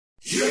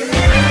Shine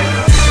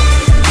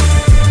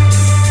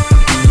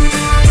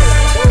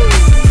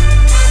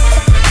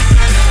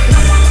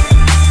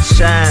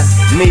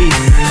me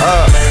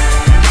up,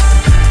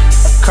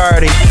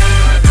 Carti.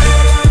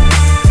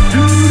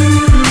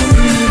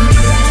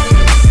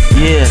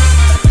 Yeah.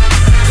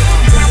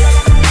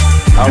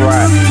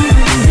 Alright.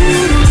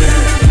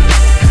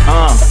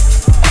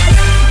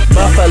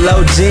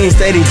 Buffalo jeans,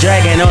 steady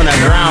dragging on the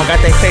ground. Got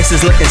their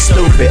faces looking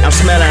stupid. I'm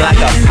smelling like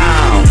a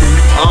pound.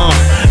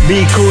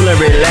 Be cool and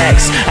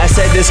relax. I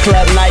said this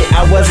club night,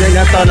 I wasn't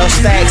gonna throw no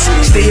stacks.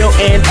 Still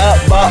end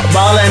up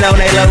ballin' on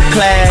they low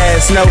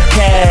class. No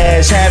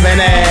cash, having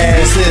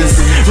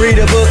asses. Read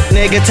a book,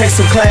 nigga, take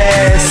some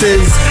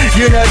classes.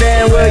 You know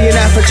damn well you're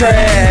not for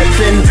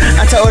trapping.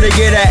 I told her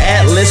get an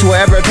atlas,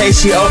 wherever page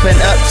she open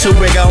up to,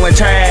 we're going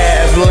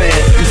traveling.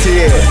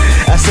 Yeah,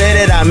 I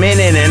said it, I meant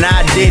it, and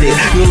I did it.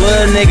 You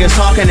little niggas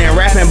talking and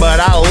rapping,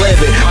 but I'll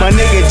live it. My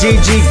nigga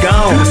GG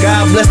gone,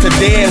 God bless the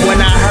dead. When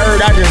I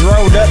heard, I just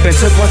rolled up and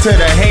took one to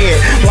the head.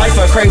 Life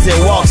a crazy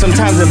walk,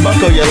 sometimes it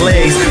buckle your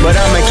legs, but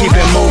I'ma keep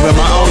it moving,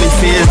 my only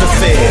fear is the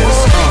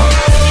feds.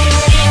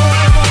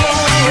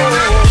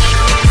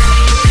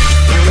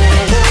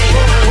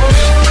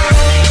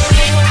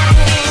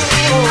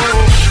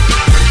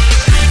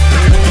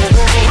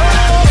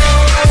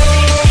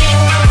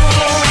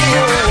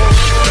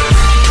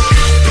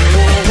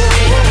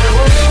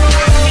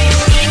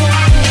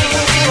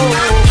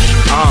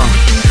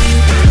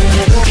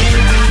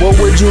 What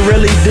would you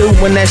really do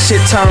when that shit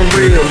turn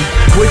real?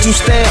 Would you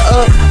stand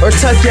up or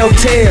tuck your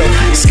tail?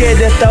 Scared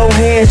to throw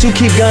hands, you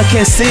keep gun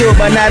concealed,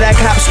 but now that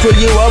cops pull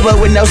you over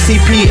with no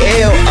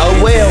CPL. Oh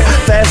well,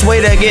 fast way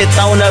to get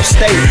thrown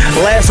upstate.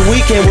 Last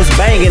weekend was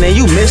banging and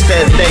you missed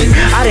that date.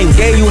 I done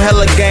gave you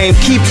hella game,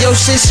 keep your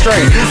shit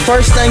straight.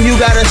 First thing you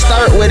gotta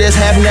start with is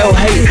have no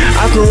hate.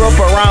 I grew up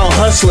around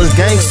hustlers,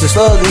 gangsters,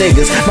 thug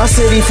niggas. My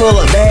city full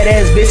of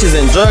badass bitches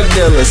and drug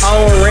dealers.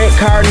 On rent,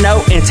 car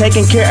note, and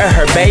taking care of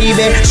her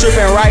baby.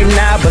 Stripping right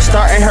now, but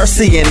starting her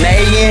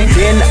CNA-ing.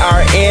 Then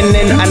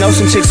RNing, I know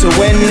some chicks are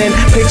winning.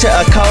 Picture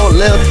a cold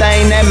little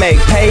thing that make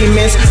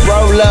payments.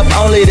 Roll up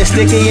only the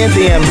sticky and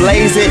then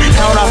blaze it.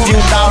 Count a few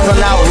thousand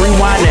out,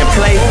 rewind and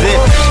play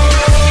it.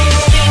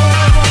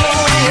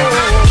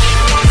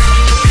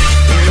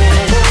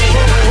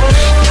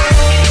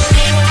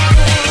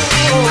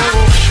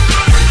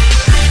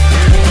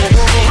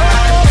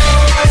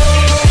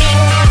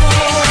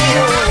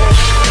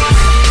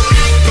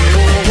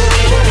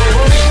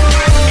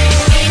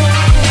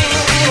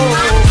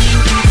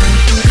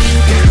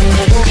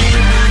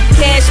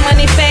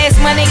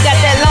 Money, got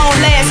that long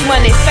last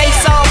money.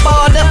 Face all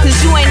balled up cause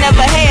you ain't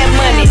never had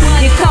money.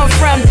 You come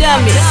from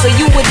dummy, so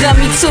you a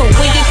dummy too.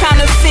 When you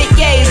counterfeit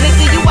gays,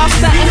 nigga, you out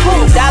stunting who?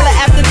 Dollar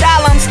after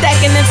dollar, I'm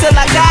stacking until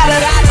I got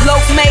her. Loaf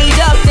made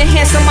up, then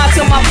hand some out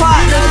to my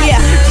partner. Yeah,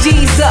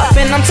 G's up,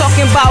 and I'm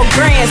talking about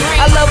grands.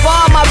 I love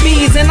all my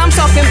B's, and I'm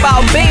talking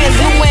about bands.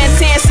 You wearing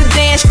tan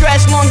sedan,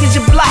 stretch long as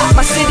your block.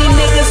 My city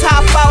niggas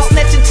hop out,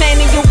 snatch your chain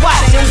and your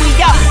watch. And we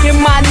out here,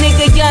 my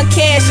nigga, young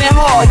cash and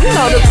hard. You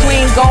know the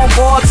queen gon'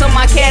 ball till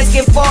my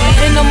casket fall.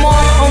 In the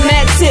mall on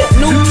that tip,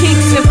 new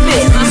kicks and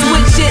fit.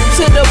 Switch it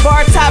to the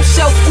bar top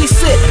shelf, we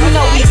sit. You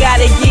know we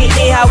gotta get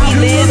it how we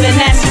live, and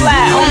that's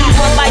fly. Only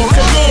one life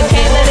to live,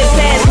 can't let it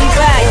pass